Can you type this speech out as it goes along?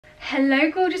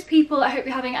Hello gorgeous people, I hope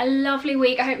you're having a lovely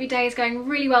week. I hope your day is going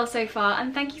really well so far,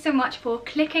 and thank you so much for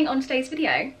clicking on today's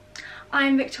video.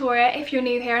 I'm Victoria if you're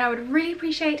new here, and I would really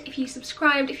appreciate if you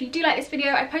subscribed. If you do like this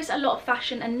video, I post a lot of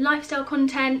fashion and lifestyle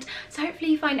content, so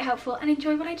hopefully you find it helpful and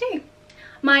enjoy what I do.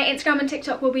 My Instagram and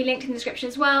TikTok will be linked in the description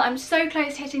as well. I'm so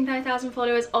close to hitting 30,000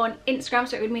 followers on Instagram,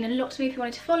 so it would mean a lot to me if you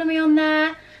wanted to follow me on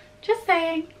there. Just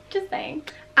saying, just saying.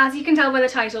 As you can tell by the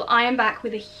title, I am back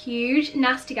with a huge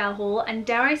Nasty Gal haul, and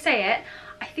dare I say it,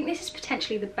 I think this is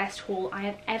potentially the best haul I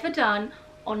have ever done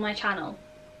on my channel.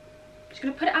 I'm just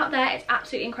going to put it out there, it's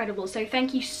absolutely incredible. So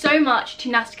thank you so much to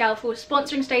Nasty Gal for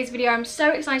sponsoring today's video. I'm so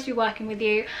excited to be working with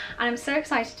you, and I'm so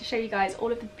excited to show you guys all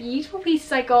of the beautiful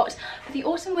pieces I got for the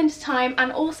autumn winter time,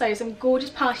 and also some gorgeous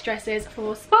party dresses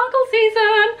for sparkle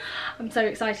season. I'm so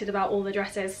excited about all the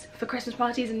dresses for Christmas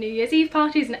parties and New Year's Eve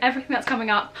parties and everything that's coming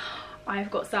up.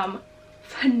 I've got some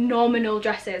phenomenal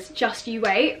dresses, just you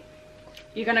wait.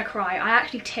 You're gonna cry. I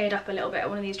actually teared up a little bit at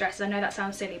one of these dresses. I know that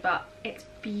sounds silly, but it's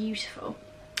beautiful.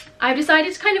 I've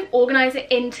decided to kind of organise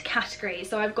it into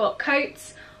categories. So I've got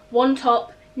coats, one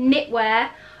top, knitwear,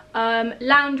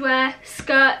 loungewear,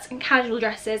 skirts and casual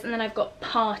dresses, and then I've got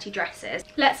party dresses.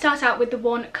 Let's start out with the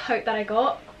one coat that I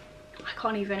got. I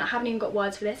haven't even got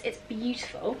words for this. It's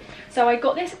beautiful. So I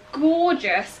got this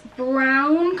gorgeous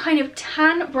brown, kind of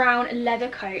tan brown leather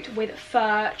coat with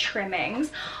fur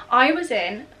trimmings. I was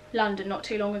in London not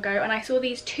too long ago, and I saw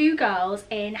these two girls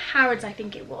in Harrods, I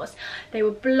think it was. They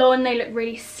were blonde, they looked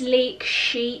really sleek,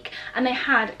 chic, and they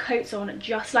had coats on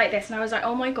just like this, and I was like,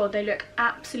 oh my god, they look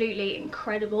absolutely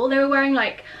incredible. They were wearing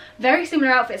like very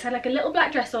similar outfits, had like a little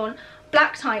black dress on,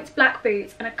 black tights, black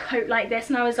boots, and a coat like this,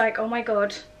 and I was like, oh my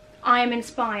god, I am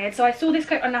inspired. So I saw this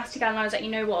coat on Nasty Gal and I was like, you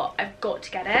know what, I've got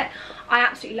to get it. I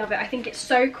absolutely love it. I think it's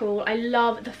so cool. I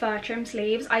love the fur trim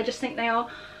sleeves. I just think they are,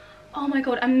 oh my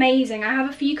god, amazing. I have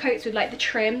a few coats with like the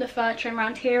trim, the fur trim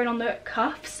around here and on the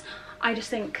cuffs. I just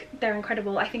think they're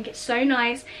incredible. I think it's so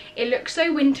nice. It looks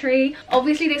so wintry.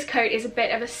 Obviously this coat is a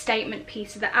bit of a statement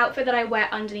piece, so the outfit that I wear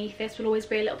underneath this will always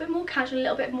be a little bit more casual, a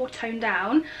little bit more toned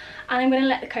down, and I'm going to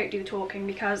let the coat do the talking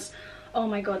because oh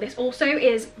my god, this also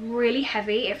is really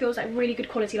heavy. It feels like really good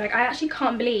quality. Like, I actually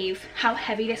can't believe how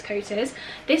heavy this coat is.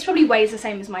 This probably weighs the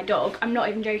same as my dog. I'm not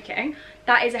even joking.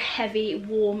 That is a heavy,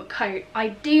 warm coat.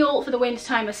 Ideal for the winter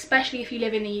time, especially if you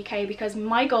live in the UK, because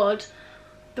my god,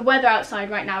 the weather outside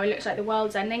right now, it looks like the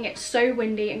world's ending. It's so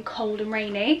windy and cold and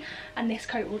rainy, and this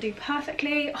coat will do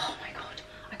perfectly. Oh my god,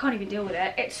 I can't even deal with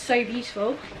it. It's so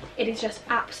beautiful. It is just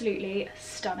absolutely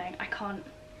stunning. I can't,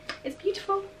 it's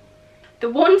beautiful. The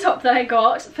one top that I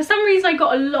got, for some reason I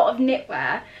got a lot of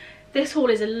knitwear. This haul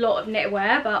is a lot of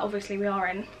knitwear, but obviously we are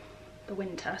in the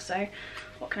winter, so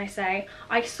what can I say?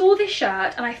 I saw this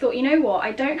shirt and I thought, you know what,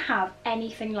 I don't have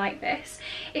anything like this.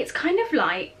 It's kind of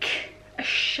like a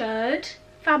shirred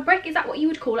fabric, is that what you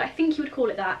would call it? I think you would call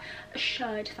it that, a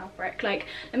shirred fabric. Like,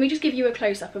 let me just give you a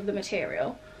close-up of the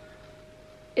material.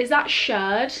 Is that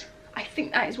shirred? I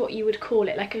think that is what you would call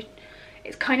it, like a,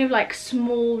 it's kind of like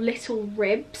small little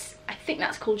ribs. I think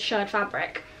that's called shirred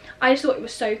fabric. I just thought it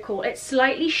was so cool. It's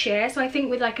slightly sheer, so I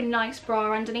think with like a nice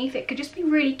bra underneath, it could just be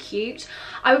really cute.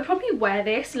 I would probably wear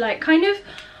this like kind of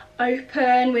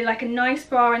open with like a nice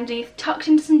bra underneath, tucked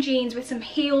into some jeans with some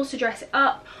heels to dress it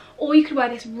up, or you could wear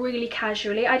this really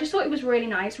casually. I just thought it was really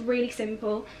nice, really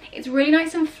simple. It's really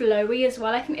nice and flowy as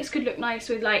well. I think this could look nice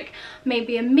with like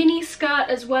maybe a mini skirt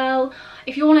as well.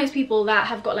 If you're one of those people that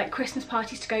have got like Christmas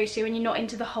parties to go to and you're not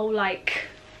into the whole like,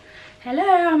 hello,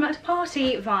 I'm at a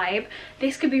party vibe,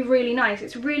 this could be really nice.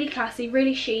 It's really classy,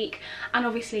 really chic, and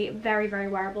obviously very, very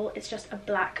wearable. It's just a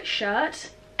black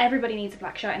shirt. Everybody needs a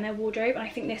black shirt in their wardrobe, and I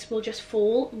think this will just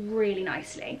fall really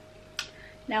nicely.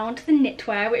 Now onto the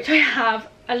knitwear, which I have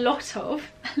a lot of.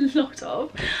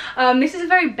 This is a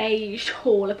very beige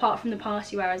haul, apart from the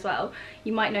party wear as well.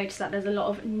 You might notice that there's a lot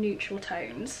of neutral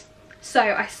tones. So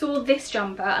I saw this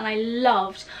jumper and I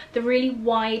loved the really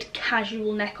wide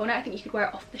casual neck on it. I think you could wear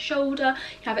it off the shoulder,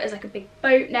 you have it as like a big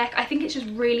boat neck. I think it's just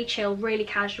really chill, really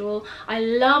casual. I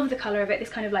love the colour of it, this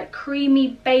kind of like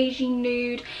creamy beigey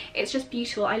nude. It's just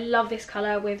beautiful. I love this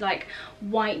colour with like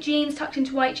white jeans, tucked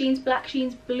into white jeans, black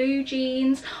jeans, blue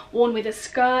jeans, worn with a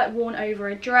skirt, worn over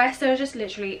a dress. There's just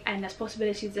literally endless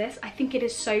possibilities with this. I think it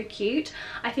is so cute.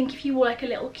 I think if you wore like a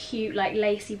little cute like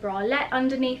lacy bralette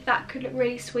underneath, that could look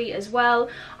really sweet as well.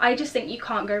 I just think you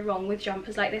can't go wrong with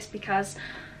jumpers like this, because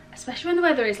especially when the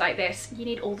weather is like this, you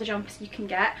need all the jumpers you can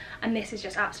get, and this is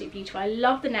just absolutely beautiful. I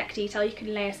love the neck detail. You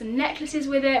can layer some necklaces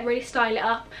with it, really style it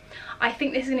up. I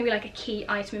think this is going to be like a key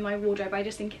item in my wardrobe. I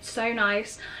just think it's so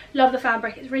nice. Love the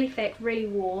fabric. It's really thick, really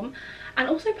warm, and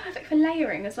also perfect for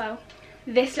layering as well.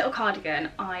 This little cardigan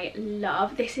I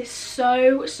love. This is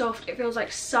so soft. It feels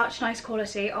like such nice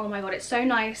quality. Oh my god, it's so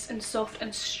nice and soft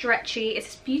and stretchy. It's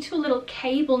this beautiful little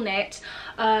cable knit,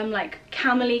 like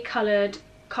camely coloured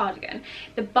cardigan.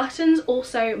 The buttons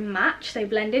also match, they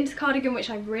blend into the cardigan, which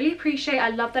I really appreciate. I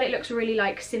love that it looks really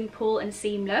like simple and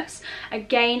seamless.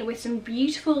 Again, with some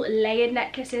beautiful layered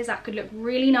necklaces that could look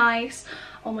really nice.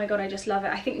 Oh my god, I just love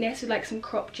it. I think this with like some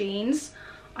crop jeans,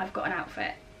 I've got an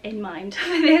outfit in mind for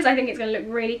this. I think it's going to look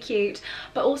really cute,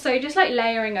 but also just like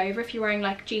layering over, if you're wearing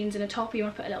like jeans and a top, you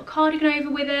want to put a little cardigan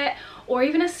over with it, or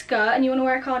even a skirt and you want to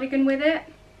wear a cardigan with it.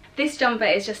 This jumper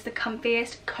is just the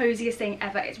comfiest, coziest thing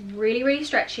ever. It's really, really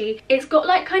stretchy. It's got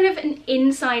like kind of an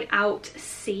inside out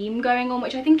seam going on,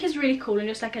 which I think is really cool and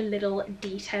just like a little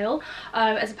detail,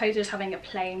 as opposed to just having a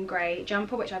plain grey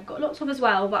jumper, which I've got lots of as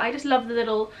well. But I just love the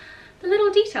little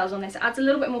details on this. It adds a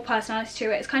little bit more personality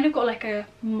to it. It's kind of got like a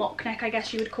mock neck, I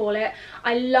guess you would call it.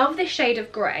 I love this shade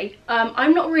of grey.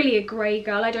 I'm not really a grey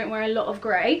girl, I don't wear a lot of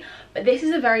grey, but this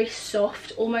is a very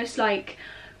soft, almost like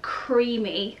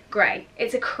creamy grey.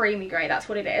 It's a creamy grey, that's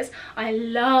what it is. I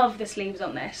love the sleeves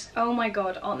on this. Oh my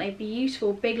god, aren't they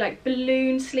beautiful? Big like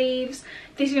balloon sleeves.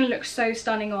 This is going to look so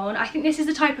stunning on. I think this is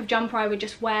the type of jumper I would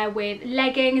just wear with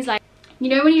leggings, like, you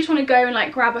know, when you just want to go and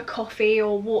like grab a coffee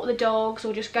or walk the dogs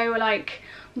or just go like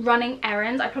running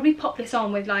errands. I'd probably pop this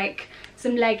on with like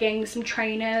some leggings, some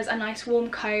trainers, a nice warm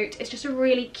coat. It's just a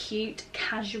really cute,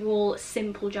 casual,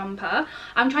 simple jumper.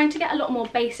 I'm trying to get a lot more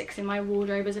basics in my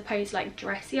wardrobe as opposed to like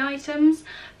dressy items,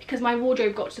 because my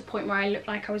wardrobe got to the point where I looked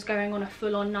like I was going on a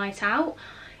full-on night out,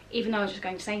 even though I was just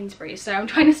going to Sainsbury's. So I'm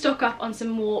trying to stock up on some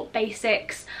more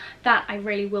basics that I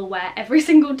really will wear every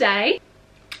single day.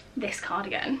 This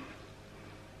cardigan.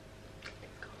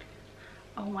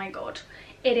 Oh my god,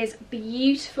 it is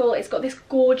beautiful. It's got this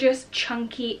gorgeous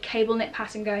chunky cable knit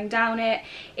pattern going down it.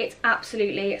 It's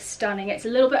absolutely stunning. It's a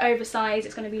little bit oversized,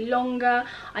 it's going to be longer.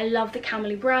 I love the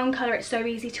camely brown colour. It's so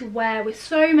easy to wear with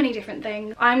so many different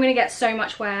things. I'm going to get so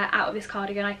much wear out of this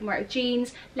cardigan. I can wear it with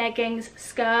jeans, leggings,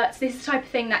 skirts. This is the type of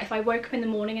thing that if I woke up in the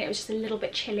morning and it was just a little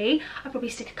bit chilly, I'd probably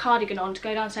stick a cardigan on to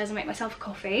go downstairs and make myself a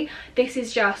coffee. This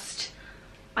is just,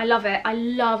 I love it. I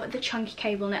love the chunky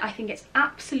cable knit. I think it's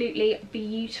absolutely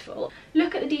beautiful.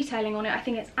 Look at the detailing on it. I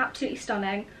think it's absolutely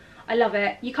stunning. I love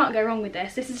it. You can't go wrong with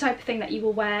this. This is the type of thing that you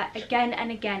will wear again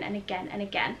and again and again and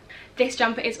again. This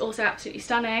jumper is also absolutely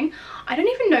stunning. I don't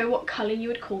even know what colour you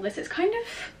would call this. It's kind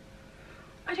of,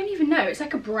 I don't even know. It's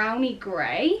like a browny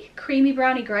grey, creamy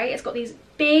browny grey. It's got these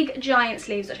big giant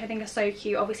sleeves, which I think are so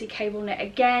cute. Obviously cable knit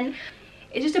again.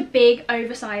 It's just a big,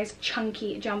 oversized,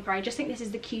 chunky jumper. I just think this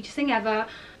is the cutest thing ever.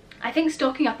 I think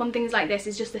stocking up on things like this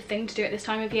is just the thing to do at this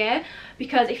time of year,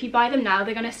 because if you buy them now,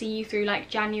 they're going to see you through like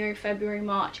January, February,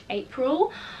 March,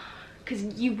 April, because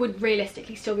you would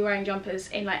realistically still be wearing jumpers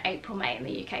in like April, May in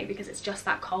the UK, because it's just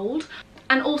that cold.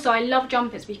 And also I love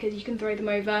jumpers because you can throw them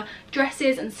over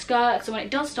dresses and skirts, so when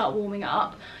it does start warming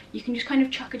up, you can just kind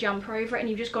of chuck a jumper over it and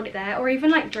you've just got it there, or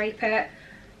even like drape it,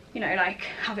 you know, like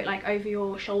have it like over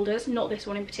your shoulders. Not this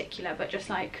one in particular, but just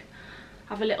like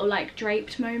have a little like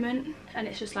draped moment, and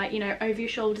it's just like, you know, over your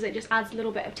shoulders. It just adds a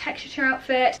little bit of texture to your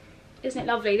outfit. Isn't it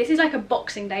lovely? This is like a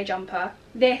Boxing Day jumper.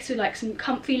 This with like some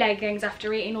comfy leggings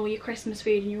after eating all your Christmas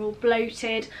food and you're all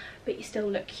bloated, but you still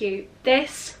look cute.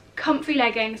 This, comfy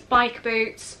leggings, bike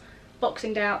boots,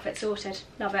 Boxing Day outfit sorted.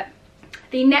 Love it.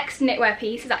 The next knitwear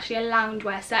piece is actually a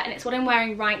loungewear set, and it's what I'm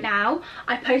wearing right now.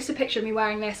 I posted a picture of me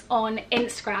wearing this on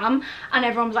Instagram and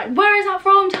everyone was like, where is that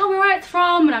from? Tell me where it's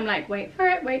from. And I'm like, wait for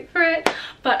it, wait for it.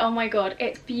 But oh my god,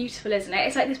 it's beautiful, isn't it?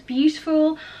 It's like this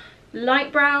beautiful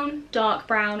light brown, dark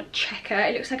brown checker.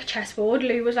 It looks like a chessboard.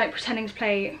 Lou was like pretending to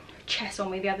play chess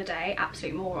on me the other day.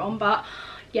 Absolute moron. But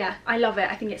yeah, I love it.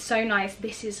 I think it's so nice.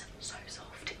 This is so soft.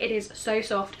 It is so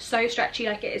soft, so stretchy.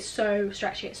 Like, it is so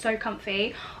stretchy, it's so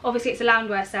comfy. Obviously it's a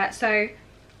loungewear set, so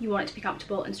you want it to be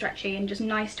comfortable and stretchy and just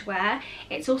nice to wear.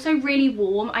 It's also really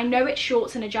warm. I know it's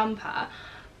shorts and a jumper,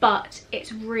 but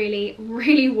it's really,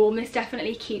 really warm. This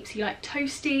definitely keeps you like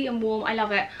toasty and warm. I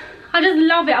love it. I just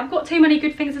love it. I've got too many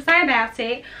good things to say about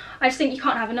it. I just think you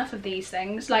can't have enough of these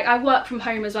things. Like, I work from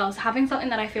home as well, so having something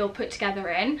that I feel put together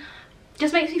in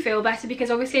just makes me feel better,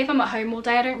 because obviously if I'm at home all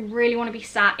day, I don't really want to be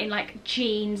sat in like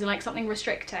jeans and like something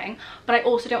restricting, but I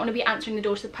also don't want to be answering the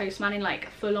door to the postman in like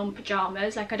full-on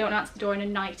pajamas. Like, I don't answer the door in a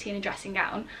nightie and a dressing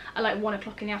gown at like 1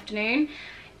 o'clock in the afternoon.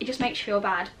 It just makes you feel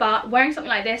bad. But wearing something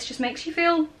like this just makes you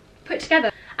feel put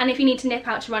together. And if you need to nip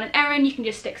out to run an errand, you can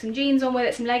just stick some jeans on with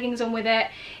it, some leggings on with it.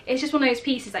 It's just one of those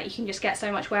pieces that you can just get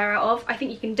so much wear out of. I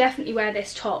think you can definitely wear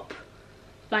this top,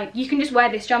 like you can just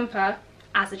wear this jumper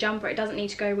as a jumper. It doesn't need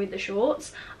to go with the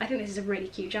shorts. I think this is a really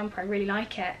cute jumper. I really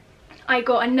like it. I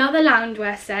got another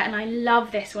loungewear set and I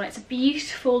love this one. It's a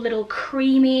beautiful little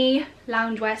creamy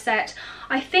loungewear set.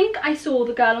 I think I saw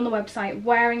the girl on the website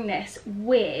wearing this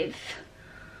with,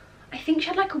 I think she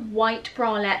had like a white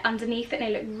bralette underneath it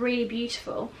and it looked really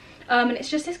beautiful. And it's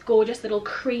just this gorgeous little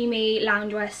creamy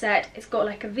loungewear set. It's got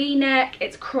like a v-neck,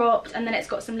 it's cropped, and then it's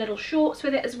got some little shorts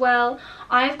with it as well.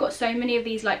 I've got so many of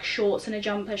these like shorts and a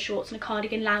jumper, shorts and a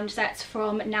cardigan lounge sets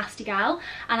from Nasty Gal,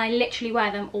 and I literally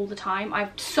wear them all the time. I've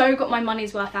so got my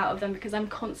money's worth out of them because I'm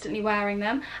constantly wearing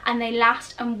them, and they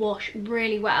last and wash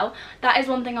really well. That is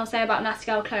one thing I'll say about Nasty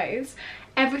Gal clothes.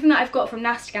 Everything that I've got from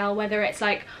Nasty Gal, whether it's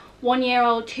like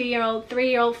 1-year-old, 2-year-old,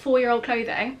 3-year-old, 4-year-old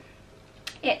clothing,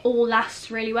 it all lasts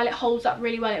really well, it holds up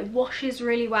really well, it washes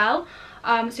really well.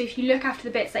 So if you look after the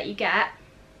bits that you get,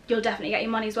 you'll definitely get your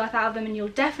money's worth out of them and you'll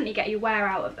definitely get your wear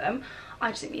out of them.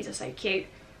 I just think these are so cute.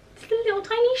 The little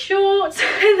tiny shorts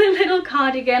and the little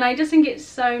cardigan, I just think it's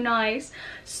so nice,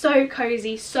 so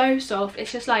cozy, so soft.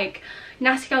 It's just like,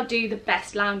 Nasty Gal do the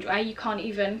best loungewear. You can't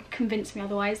even convince me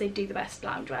otherwise. They do the best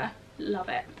loungewear. Love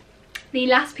it. The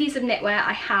last piece of knitwear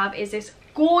I have is this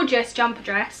gorgeous jumper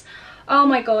dress. Oh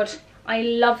my god, I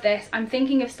love this. I'm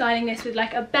thinking of styling this with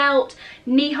like a belt,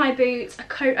 knee-high boots, a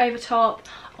coat over top.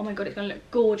 Oh my god, it's gonna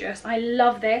look gorgeous. I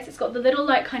love this. It's got the little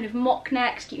like kind of mock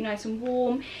neck to keep you nice and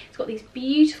warm. It's got these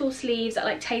beautiful sleeves that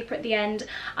like taper at the end.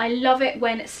 I love it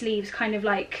when sleeves kind of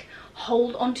like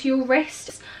hold onto your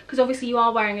wrists, because obviously you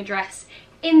are wearing a dress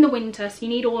in the winter, so you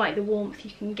need all like the warmth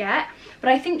you can get.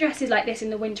 But I think dresses like this in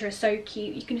the winter are so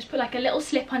cute. You can just put like a little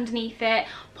slip underneath it,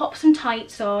 pop some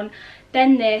tights on,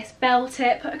 then this, belt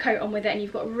it, put a coat on with it, and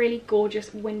you've got a really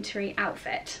gorgeous wintry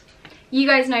outfit. You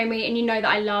guys know me and you know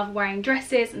that I love wearing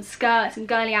dresses and skirts and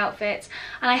girly outfits,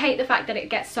 and I hate the fact that it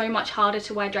gets so much harder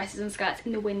to wear dresses and skirts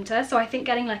in the winter. So I think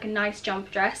getting like a nice jumper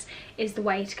dress is the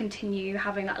way to continue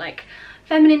having that like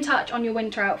feminine touch on your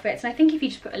winter outfits. And I think if you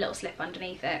just put a little slip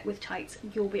underneath it with tights,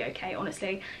 you'll be okay,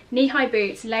 honestly. Knee-high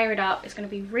boots, layer it up, it's going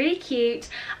to be really cute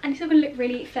and it's still going to look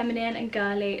really feminine and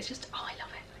girly. It's just, oh, I love it.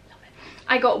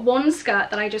 I got one skirt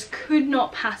that I just could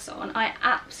not pass on. I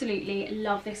absolutely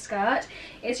love this skirt.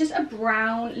 It's just a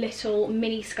brown little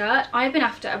mini skirt. I've been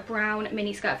after a brown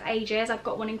mini skirt for ages. I've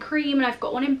got one in cream and I've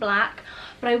got one in black,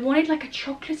 but I wanted like a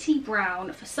chocolatey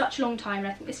brown for such a long time, and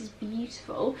I think this is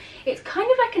beautiful. It's kind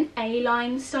of like an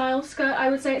A-line style skirt, I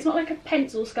would say. It's not like a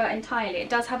pencil skirt entirely. It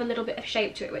does have a little bit of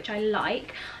shape to it, which I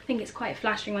like. I think it's quite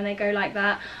flashing when they go like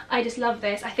that. I just love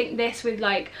this. I think this with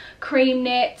like cream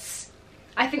knits,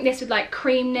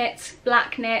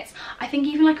 black knits, I think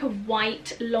even like a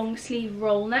white long sleeve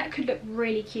roll neck could look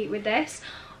really cute with this.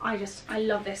 I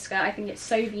love this skirt. I think it's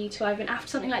so beautiful. I've been after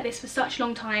something like this for such a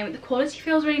long time. The quality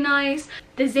feels really nice.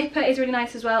 The zipper is really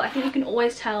nice as well. I think you can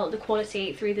always tell the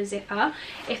quality through the zipper.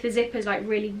 If the zipper is like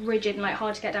really rigid and like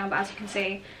hard to get down, but as you can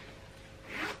see,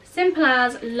 simple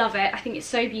as, love it. I think it's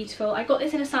so beautiful. I got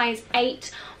this in a size 8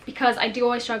 because I do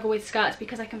always struggle with skirts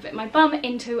because I can fit my bum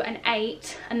into an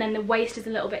 8 and then the waist is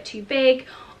a little bit too big,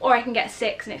 or I can get a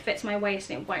 6 and it fits my waist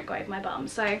and it won't go over my bum.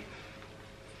 So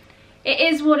it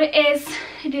is what it is.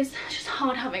 It is just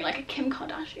hard having like a Kim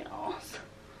Kardashian arse.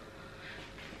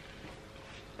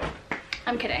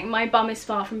 I'm kidding, my bum is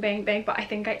far from being big, but I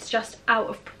think it's just out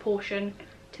of proportion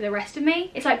to the rest of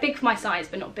me. It's like big for my size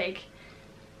but not big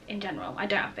in general. I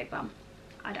don't have a big bum.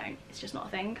 I don't. It's just not a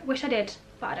thing. I wish I did,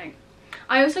 but I don't.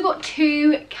 I also got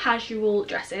 2 casual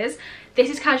dresses. This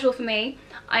is casual for me.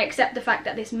 I accept the fact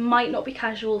that this might not be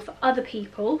casual for other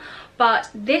people, but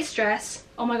this dress,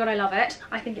 oh my god, I love it.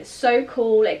 I think it's so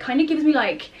cool. It kind of gives me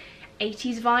like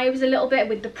 80s vibes a little bit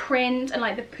with the print and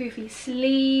like the poofy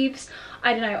sleeves.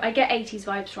 I don't know, I get 80s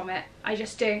vibes from it. I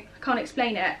just do. I can't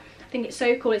explain it. I think it's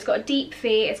so cool. It's got a deep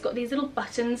V. It's got these little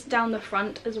buttons down the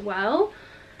front as well.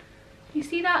 You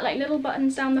see that? Like little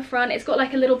buttons down the front. It's got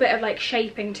like a little bit of like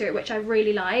shaping to it, which I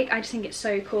really like. I just think it's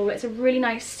so cool. It's a really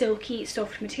nice silky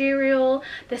soft material.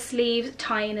 The sleeves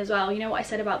tie in as well. You know what I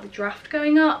said about the draft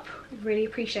going up? I really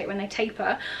appreciate when they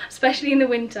taper, especially in the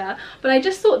winter. But I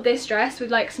just thought this dress with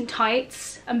like some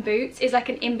tights and boots is like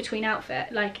an in-between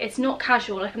outfit. Like it's not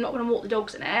casual, like I'm not going to walk the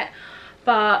dogs in it,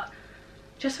 but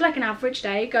just for like an average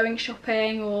day going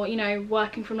shopping or, you know,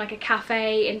 working from like a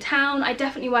cafe in town, I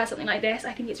definitely wear something like this.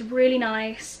 I think it's really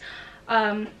nice.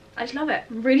 I just love it.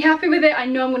 I'm really happy with it. I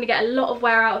know I'm going to get a lot of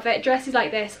wear out of it. Dresses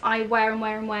like this I wear and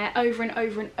wear and wear over and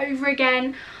over and over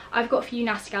again. I've got a few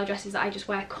Nasty Gal dresses that I just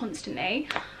wear constantly,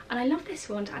 and I love this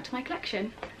one to add to my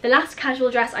collection. The last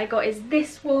casual dress I got is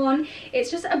this one. It's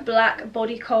just a black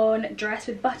bodycon dress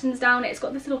with buttons down. It's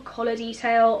got this little collar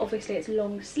detail. Obviously it's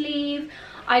long sleeve.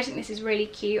 I just think this is really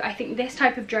cute. I think this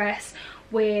type of dress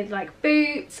with like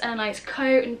boots and a nice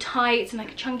coat and tights and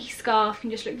like a chunky scarf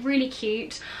can just look really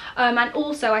cute. And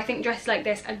also I think dresses like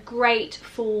this are great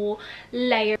for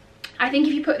layering. I think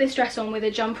if you put this dress on with a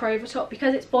jumper over top,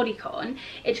 because it's bodycon,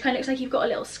 it just kind of looks like you've got a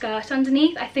little skirt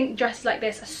underneath. I think dresses like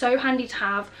this are so handy to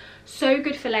have, so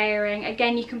good for layering.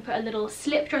 Again, you can put a little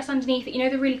slip dress underneath it, you know,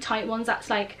 the really tight ones,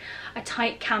 that's like a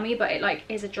tight cami but it like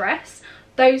is a dress.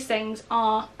 Those things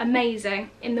are amazing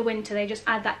in the winter. They just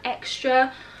add that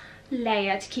extra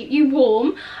layer to keep you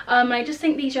warm. And I just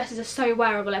think these dresses are so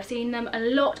wearable. I've seen them a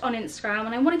lot on Instagram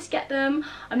and I wanted to get them.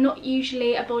 I'm not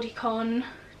usually a bodycon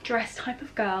dress type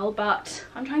of girl, but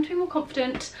I'm trying to be more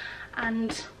confident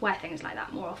and wear things like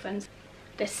that more often.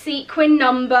 The sequin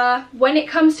number, when it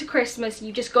comes to Christmas,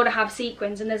 you just got to have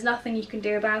sequins and there's nothing you can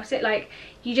do about it. Like,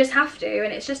 you just have to,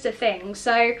 and it's just a thing.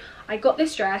 So I got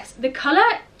this dress. The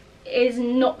colour is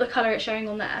not the colour it's showing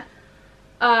on there.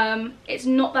 It's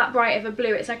not that bright of a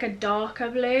blue, it's like a darker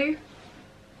blue.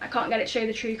 I can't get it to show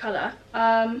the true colour.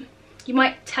 You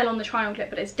might tell on the try on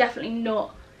clip, but it's definitely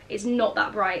not, it's not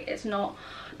that bright. It's not.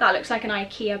 That looks like an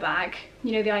IKEA bag,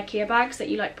 you know, the IKEA bags that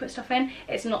you like put stuff in.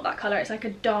 It's not that colour, it's like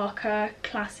a darker,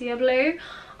 classier blue.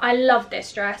 I love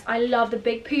this dress. I love the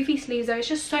big poofy sleeves though. It's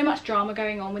just so much drama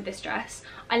going on with this dress.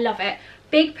 I love it.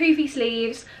 Big poofy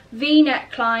sleeves, V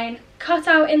neckline, cut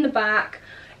out in the back.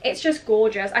 It's just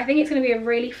gorgeous. I think it's going to be a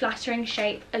really flattering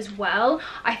shape as well.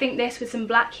 I think this with some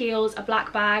black heels, a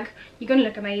black bag, you're going to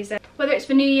look amazing. Whether it's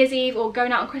for New Year's Eve or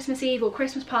going out on Christmas Eve or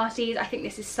Christmas parties, I think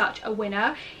this is such a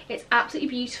winner. It's absolutely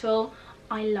beautiful.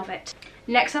 I love it.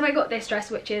 Next up I got this dress,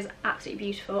 which is absolutely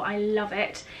beautiful. I love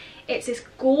it. It's this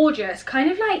gorgeous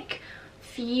kind of like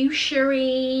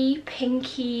fuchsia-y,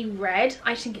 pinky red.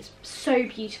 I just think it's so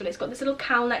beautiful. It's got this little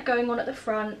cowl neck going on at the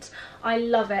front. I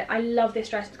love it. I love this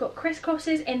dress. It's got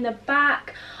crisscrosses in the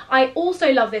back. I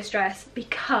also love this dress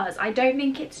because I don't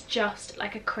think it's just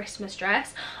like a Christmas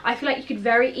dress. I feel like you could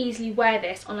very easily wear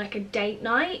this on like a date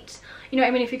night. You know what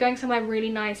I mean? If you're going somewhere really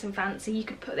nice and fancy, you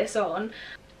could put this on.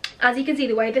 As you can see,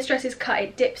 the way this dress is cut,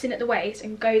 it dips in at the waist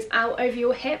and goes out over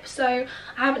your hips. So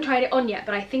I haven't tried it on yet,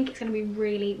 but I think it's going to be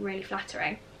really, really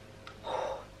flattering.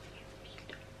 Oh,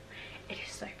 it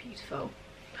is so beautiful.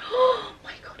 Oh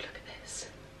my god, look at this.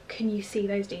 Can you see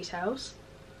those details?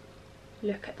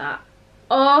 Look at that.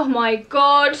 Oh my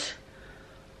god.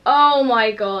 Oh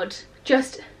my god.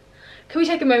 Just, can we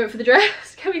take a moment for the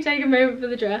dress? Can we take a moment for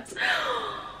the dress?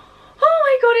 Oh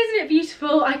my god, isn't it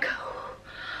beautiful?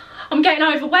 I'm getting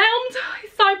overwhelmed.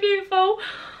 It's so beautiful.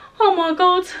 Oh my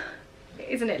god.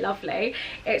 Isn't it lovely?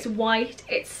 It's white,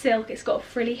 it's silk, it's got a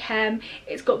frilly hem,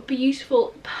 it's got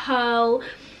beautiful pearl,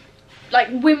 like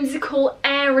whimsical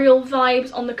aerial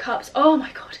vibes on the cups. Oh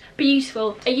my god,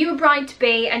 beautiful. Are you a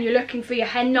bride-to-be and you're looking for your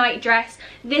hen night dress?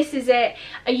 This is it.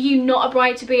 Are you not a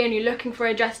bride-to-be and you're looking for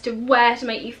a dress to wear to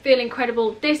make you feel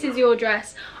incredible? This is your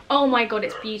dress. Oh my god,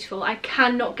 it's beautiful. I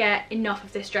cannot get enough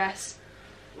of this dress.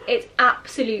 It's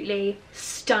absolutely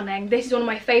stunning. This is one of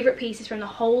my favourite pieces from the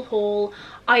whole haul.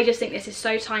 I just think this is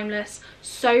so timeless,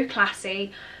 so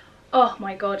classy. Oh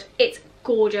my god, it's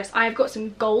gorgeous. I've got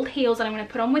some gold heels that I'm going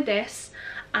to put on with this,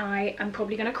 and I am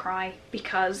probably going to cry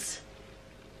because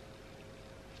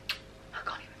I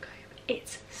can't even cope.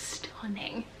 It's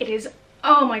stunning. It is,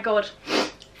 oh my god.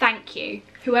 Thank you.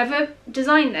 Whoever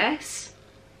designed this,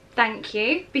 thank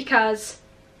you, because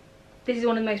this is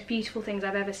one of the most beautiful things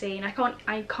I've ever seen. I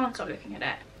can't stop looking at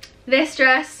it. This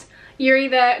dress, you're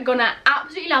either gonna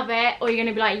absolutely love it or you're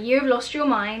gonna be like, you've lost your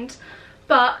mind.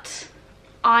 But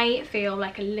I feel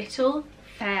like a little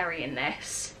fairy in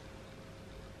this.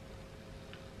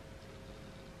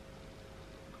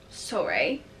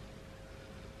 Sorry.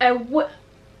 Who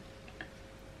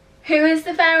is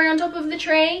the fairy on top of the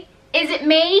tree? Is it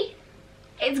me?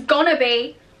 It's gonna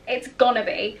be. It's gonna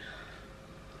be.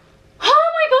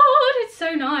 Oh my god, it's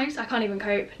so nice. I can't even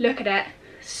cope. Look at it.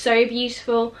 So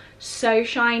beautiful, so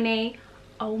shiny.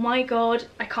 Oh my god,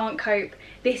 I can't cope.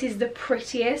 This is the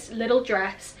prettiest little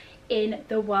dress in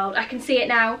the world. I can see it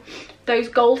now. Those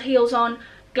gold heels on,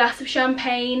 glass of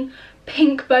champagne,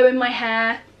 pink bow in my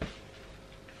hair.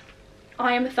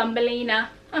 I am Thumbelina.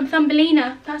 I'm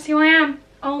Thumbelina. That's who I am.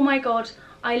 Oh my god,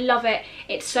 I love it.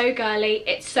 It's so girly,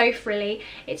 it's so frilly,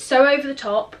 it's so over the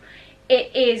top.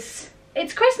 It's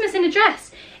Christmas in a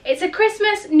dress. It's a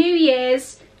Christmas, New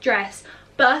Year's dress.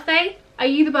 Birthday? Are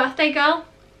you the birthday girl?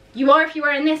 You are if you're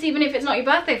wearing this, even if it's not your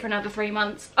birthday for another 3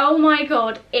 months. Oh my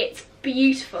god, it's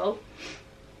beautiful.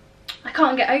 I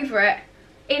can't get over it.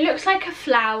 It looks like a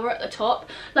flower at the top.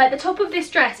 Like, the top of this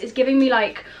dress is giving me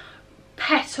like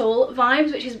petal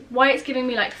vibes, which is why it's giving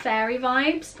me like fairy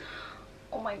vibes.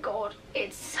 Oh my god,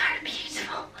 it's so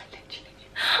beautiful.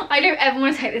 I don't ever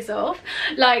want to take this off.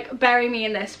 Like, bury me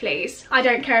in this, please. I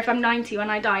don't care if I'm 90 when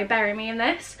I die, bury me in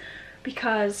this,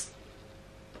 because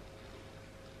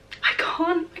I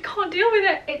can't deal with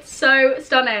it. It's so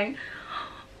stunning.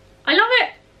 I love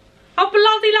it. I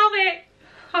bloody love it.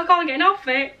 I can't get enough of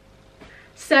it.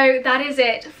 So that is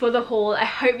it for the haul. I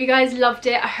hope you guys loved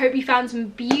it. I hope you found some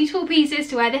beautiful pieces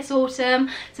to wear this autumn,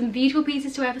 some beautiful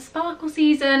pieces to wear for sparkle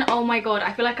season. Oh my god,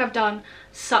 I feel like I've done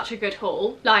such a good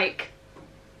haul. Like,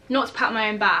 not to pat my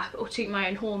own back or toot my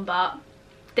own horn, but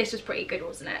this was pretty good,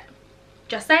 wasn't it?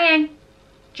 Just saying.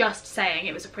 Just saying,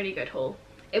 it was a pretty good haul.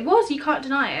 It was, you can't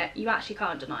deny it. You actually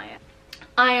can't deny it.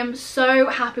 I am so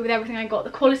happy with everything I got. The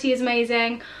quality is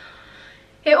amazing.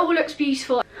 It all looks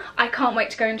beautiful. I can't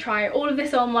wait to go and try all of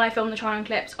this on while I film the try on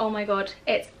clips. Oh my god,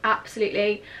 it's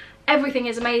absolutely, everything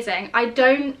is amazing. I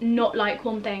don't not like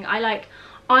one thing. I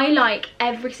like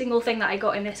every single thing that I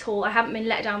got in this haul. I haven't been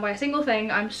let down by a single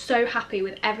thing. I'm so happy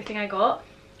with everything I got.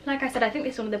 Like I said, I think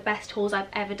this is one of the best hauls I've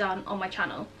ever done on my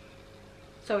channel.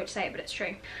 Sorry to say it, but it's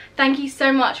true. Thank you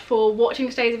so much for watching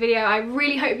today's video. I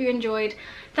really hope you enjoyed.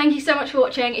 Thank you so much for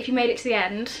watching. If you made it to the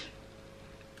end,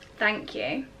 thank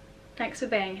you. Thanks for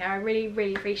being here. I really,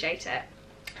 really appreciate it.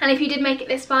 And if you did make it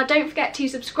this far, don't forget to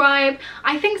subscribe.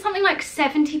 I think something like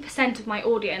 70% of my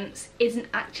audience isn't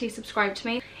actually subscribed to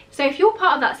me. So if you're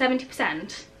part of that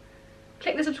 70%,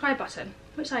 click the subscribe button.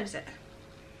 Which side is it?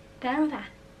 There or there?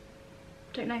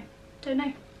 Don't know. Don't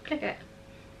know. Click it.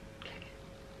 Click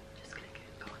it. Just click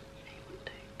it. Go on. You know you want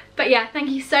to. But yeah, thank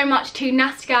you so much to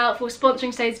Nasty Gal for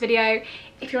sponsoring today's video.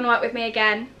 If you want to work with me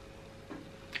again,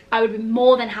 I would be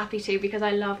more than happy to, because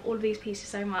I love all of these pieces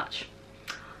so much.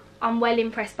 I'm well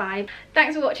impressed by.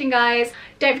 Thanks for watching, guys.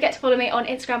 Don't forget to follow me on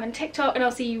Instagram and TikTok, and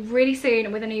I'll see you really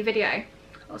soon with a new video.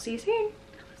 I'll see you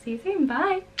soon.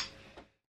 Bye.